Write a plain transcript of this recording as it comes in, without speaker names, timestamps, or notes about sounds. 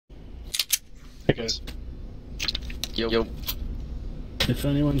Hey guys. Yo. If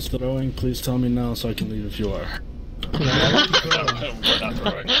anyone's throwing, please tell me now so I can leave if you are. We're not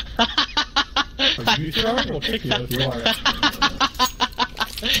throwing. Are you throwing? We'll kick you if you are.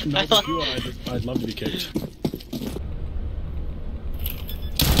 No, if you are, I'd love to be kicked.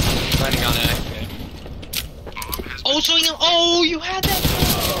 Planning on it. Oh, so you had that.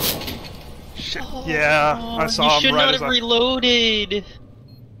 Shit. Yeah, I saw him You should right not as have I... reloaded.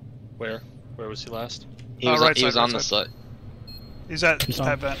 Where? Where was he last? He was, right he was side, on right the side. side. He's at He's on.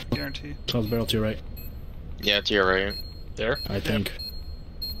 that vent, guarantee. Sounds barrel to your right, Yeah, to your right. There? I think.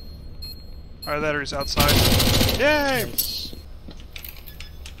 Either that or he's outside. Yay!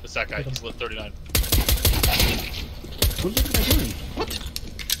 It's that guy. He's lit 39. What's that guy doing? What?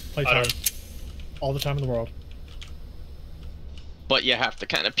 Play I time. don't- All the time in the world. But you have to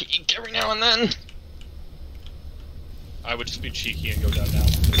kind of peek every now and then. I would just be cheeky and go down now.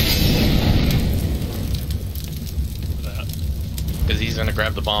 That. Because he's gonna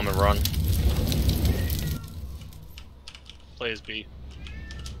grab the bomb and run. Play as B.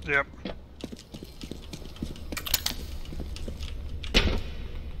 Yep.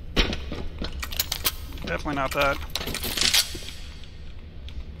 Definitely not that.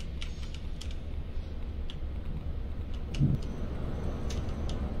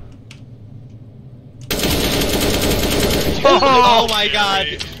 Oh my god,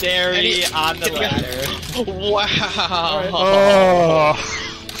 Derry on the ladder. Wow.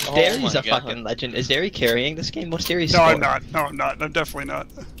 Oh! Derry's my a God. fucking legend. Is Derry carrying this game? What's Derry's No, score? I'm not. No, I'm not. I'm definitely not.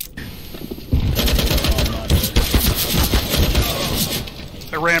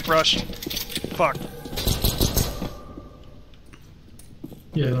 The ramp rush. Fuck.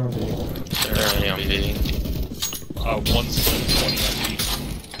 Yeah, they're on B. Derry on B. One's 20 on B.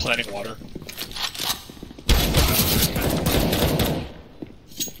 Planning water.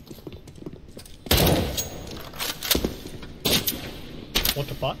 What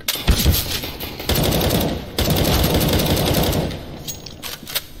the fuck?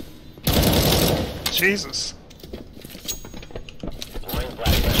 Jesus.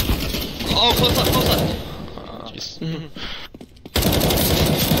 Oh, close left, close left.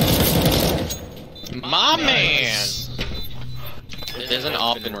 My man! There's an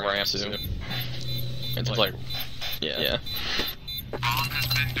up and ramp soon. It's like, yeah. Bomb has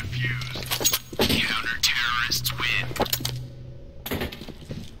been defused. Counter-terrorists win.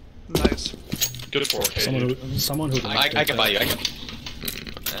 Nice. Good 4K. Someone who I can buy you, I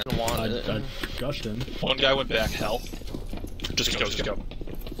don't want I it. gushed in. One guy went back hell. Just go, just go.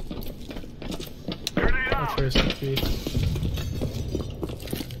 I'll trace that B.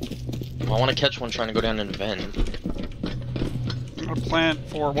 I want to catch one trying to go down in a vent. I'm gonna plant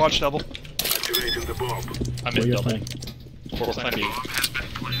for watch double. Activating the bomb. I'm Where in you double. playing? We're playing B. Bomb has been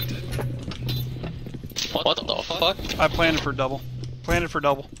planted. What the fuck? I planted for double. Planted for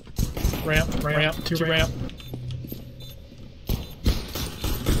double. Ramp, two ramp.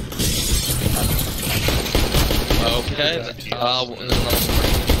 Okay, there's another one.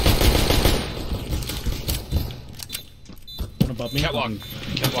 One above me. Catwalk.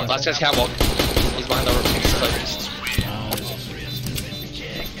 Catwalk. Last guy's catwalk. He's behind the side.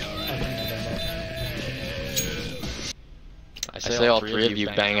 I say all three of you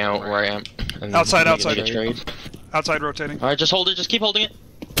bang out where I am. And Outside, make outside. a trade. Outside rotating. Alright, just hold it, just keep holding it.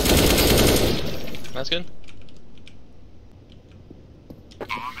 That's good. Bomb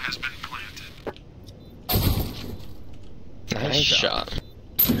has been planted. Nice shot.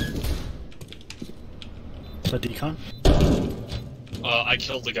 Is that decon? I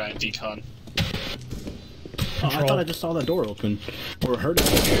killed the guy in decon. Oh, I thought I just saw that door open. Or heard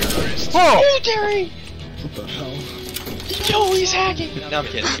it. Oh! Derry! What the hell? Yo, he's hacking! No, I'm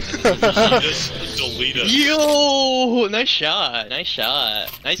kidding. Just delete it. Yo! Nice shot, nice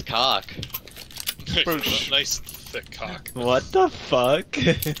shot. Nice cock. Nice thick cock. What the fuck?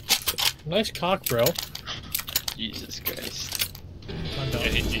 Nice cock, bro. Jesus Christ. I'm I done.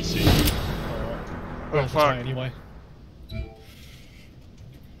 hate DC. Oh, fuck. Anyway.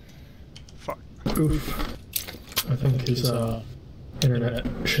 Fuck. Oof. I think his internet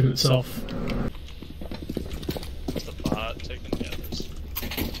shit itself. It's the bot taking the others.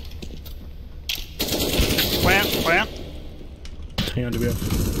 Plant, plant. Hang on, do we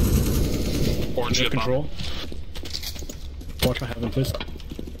have Orange hit control? Watch my heaven, please.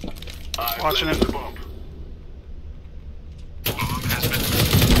 Watching it. Bomb. Bomb has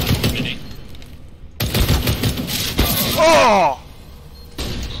been Mini. Oh!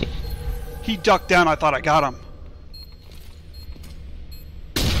 He ducked down, I thought I got him.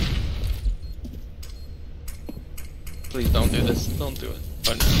 Please don't do this. Don't do it.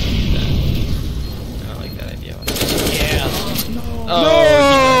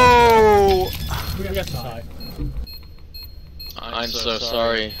 No! We got to die. I'm so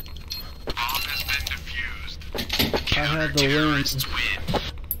sorry. Bomb has been defused. I had the win. Terrorists win.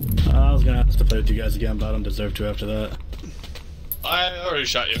 I was gonna have to play with you guys again, but I don't deserve to after that. I already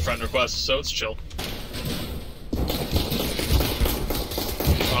shot you a friend request, so it's chill.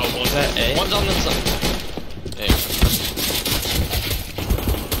 One's that A? One's on the side. A.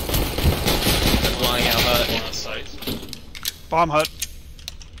 They're flying out hut. One on site. Bomb hut.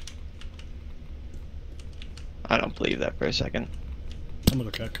 I don't believe that for a second. I'm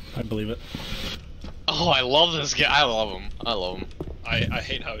gonna check. I believe it. Oh, I love this guy. I love him. I love him. I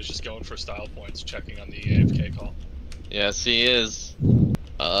hate how he's just going for style points, checking on the AFK call. Yes, he is.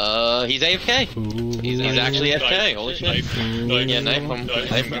 He's AFK. Ooh. He's actually AFK. Holy shit. Knife. Yeah, knife him.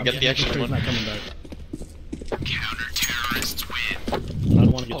 Knife him. Get the extra He's one. not coming back. Counter-terrorists win. I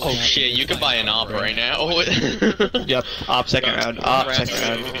don't want to get Oh snapped. shit, you could buy an op right now. Yep. Op second round. Op second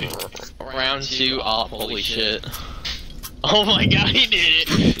round. Round 2 op, holy shit. Oh my god, he did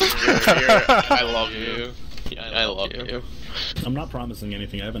it! I love you. I love you. I'm not promising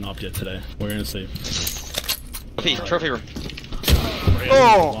anything. I haven't opted yet today. We're gonna see. Trophy room.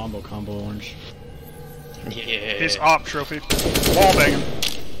 Oh! Wombo combo orange. Yeah. He's op trophy. Wall banging.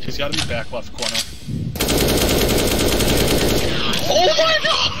 He's gotta be back left corner. Oh my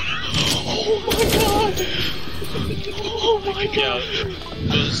god! Oh my god! Oh my god! Yeah,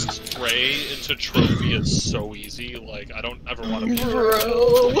 the spray into trophy is so easy, like, I don't ever want to be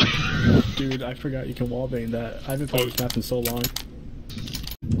Bro! Dude, I forgot you can wallbang that. I haven't played this map in so long.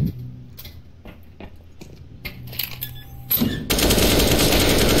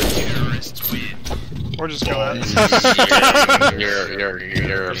 Terrorists win. Or just go at it. You're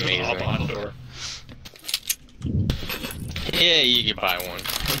There's an op amazing. on door. Yeah, you can buy one.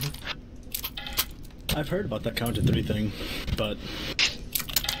 I've heard about that counter 3 thing, but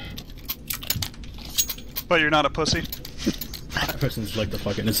But you're not a pussy. that person's like the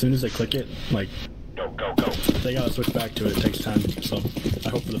fucking. As soon as they click it, like, Go. they gotta switch back to it. It takes time, so I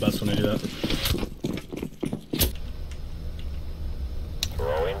hope for the best when I do that.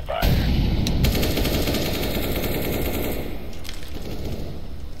 Throwing fire.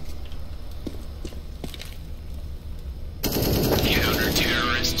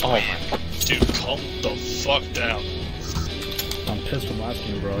 Counter-terrorists Oh win. my. Dude, calm the fuck down. I'm pissed from last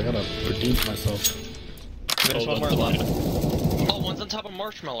game, bro. I gotta redeem myself. There's one more that's left. fine. Oh, one's on top of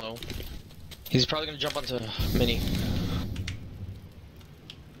Marshmallow. He's probably gonna jump onto Mini.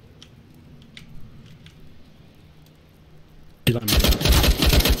 He's on me.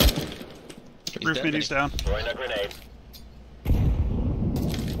 He's Roof dead, mini's Mini. down. Throwing a grenade.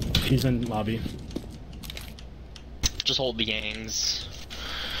 He's in lobby. Just hold the gangs.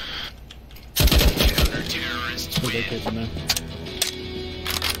 Counter-terrorists There's win. AKs in there.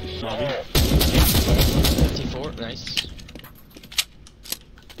 Lobby. 54, nice.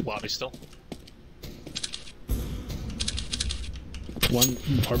 Lobby still. One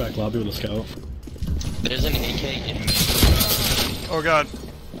far back lobby with a scout. There's an AK in Oh god.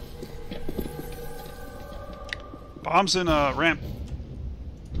 Bomb's in a ramp.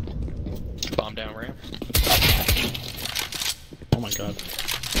 bomb down ramp. Oh my god.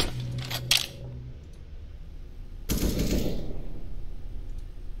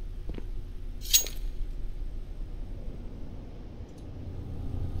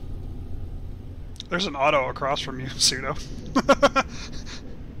 There's an auto across from you, Pseudo. I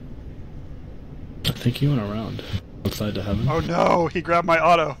think he went around. Outside to heaven. Oh no, he grabbed my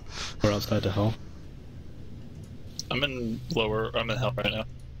auto. Or outside to hell. I'm in hell right now.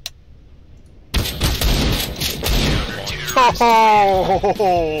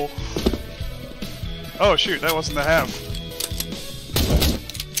 Oh! Oh shoot, that wasn't the half.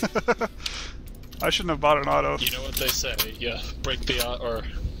 I shouldn't have bought an auto. You know what they say, yeah, break the auto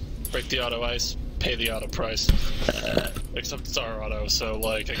ice, pay the auto price. Except it's our auto, so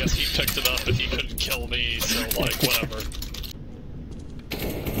like, I guess he picked it up and he couldn't kill me, so like, whatever.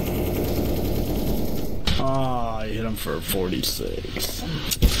 Ah, I hit him for 46.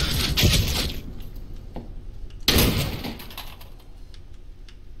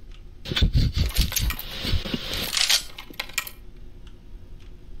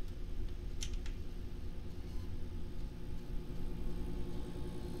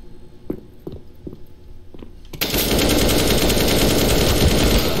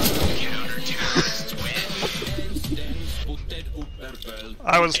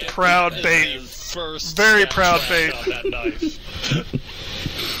 I was proud bait. First Very snapshot proud bait. on that knife.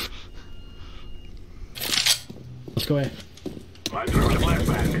 Let's go A. I'm throwing a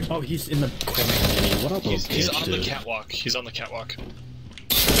flashback. Oh, he's in the corner. What up, He's on the catwalk. He's on the catwalk.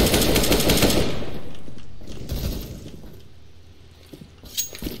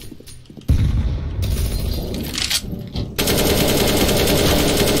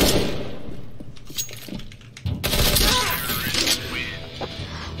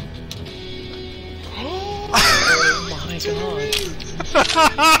 Oh my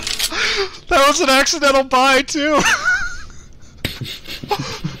god. That was an accidental buy too.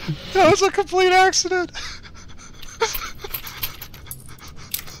 That was a complete accident.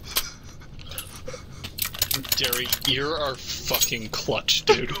 Derry, you're our fucking clutch,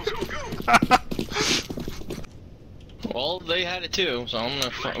 dude. Well, they had it too, so I'm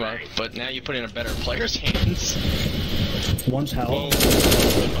gonna. But now you put it in a better player's hands. One's hell.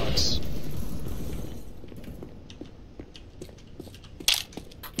 Box.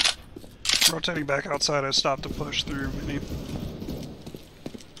 Rotating back outside, I stopped to push through mini.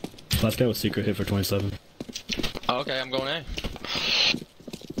 Last guy was secret hit for 27. Oh, okay, I'm going A.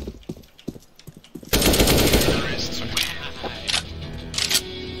 Terrorists win.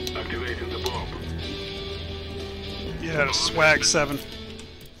 Activating the bomb. Yeah, swag 7.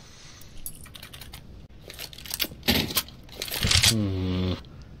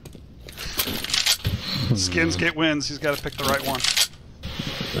 Skins get wins. He's got to pick the right one.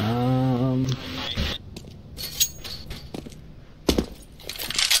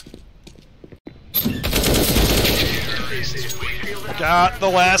 Got the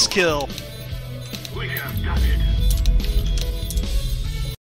last kill.